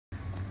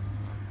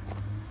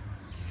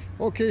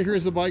Okay,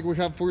 here's the bike we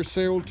have for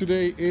sale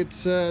today.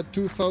 It's a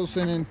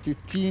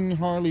 2015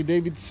 Harley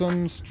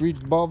Davidson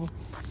Street Bob,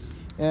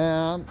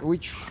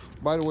 which,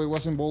 by the way,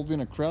 was involved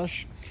in a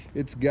crash.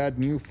 It's got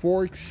new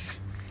forks,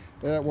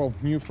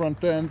 new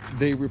front end.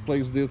 They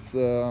replaced this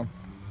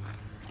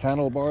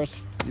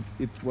handlebars.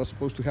 It was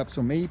supposed to have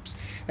some apes,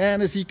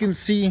 and as you can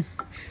see,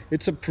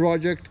 it's a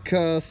project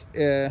because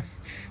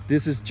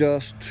this is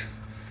just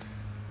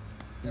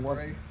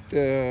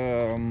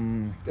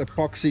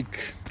epoxy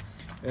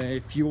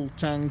fuel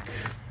tank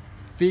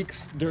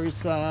fix. There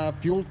is a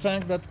fuel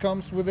tank that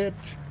comes with it,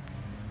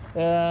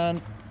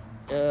 and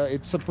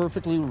it's a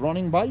perfectly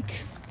running bike.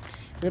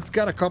 It's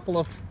got a couple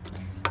of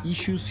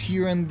issues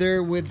here and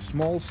there with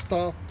small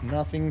stuff,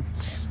 nothing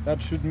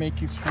that should make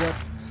you sweat,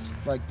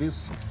 like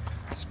this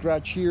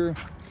scratch here.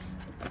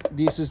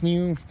 This is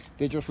new,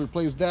 they just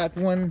replaced that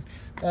one.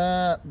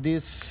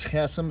 This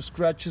has some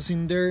scratches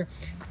in there,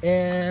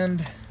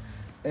 and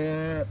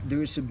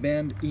there is a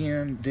bend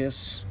in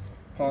this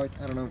part.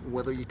 I don't know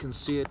whether you can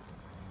see it.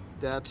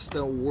 That's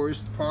the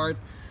worst part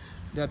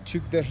that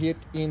took the hit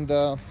in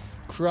the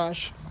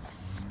crash.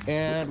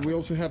 And we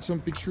also have some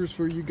pictures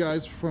for you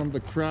guys from the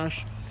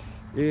crash.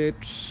 It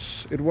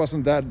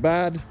wasn't that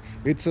bad.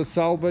 It's a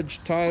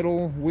salvage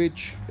title,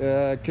 which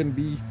can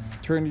be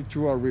turned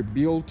into a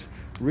rebuild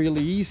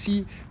really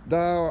easy.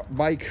 The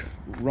bike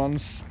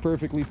runs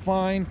perfectly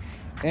fine,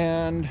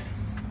 and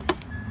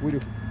we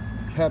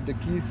have the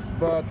keys,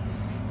 but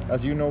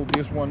as you know,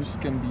 these ones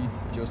can be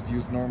just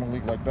used normally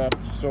like that.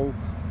 So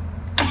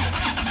there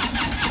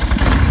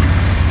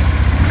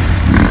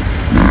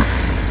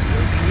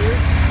she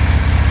is.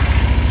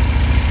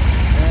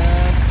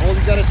 And all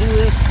you gotta do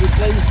is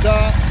replace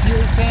the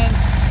fuel tank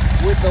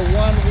with the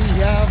one we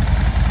have.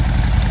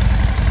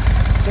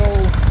 So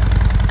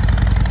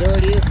there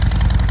it is.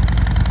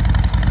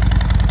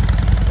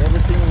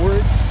 Everything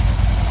works.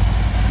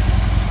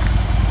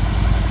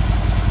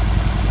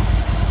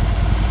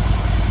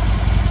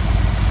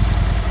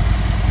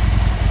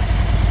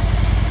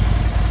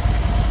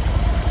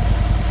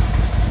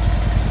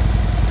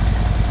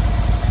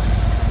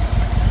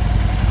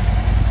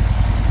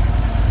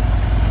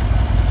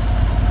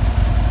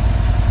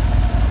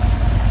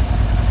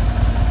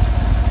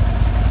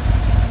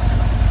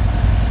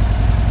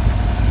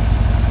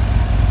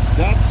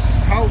 That's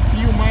how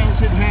few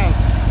miles it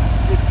has.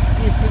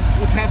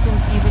 It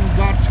hasn't even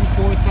got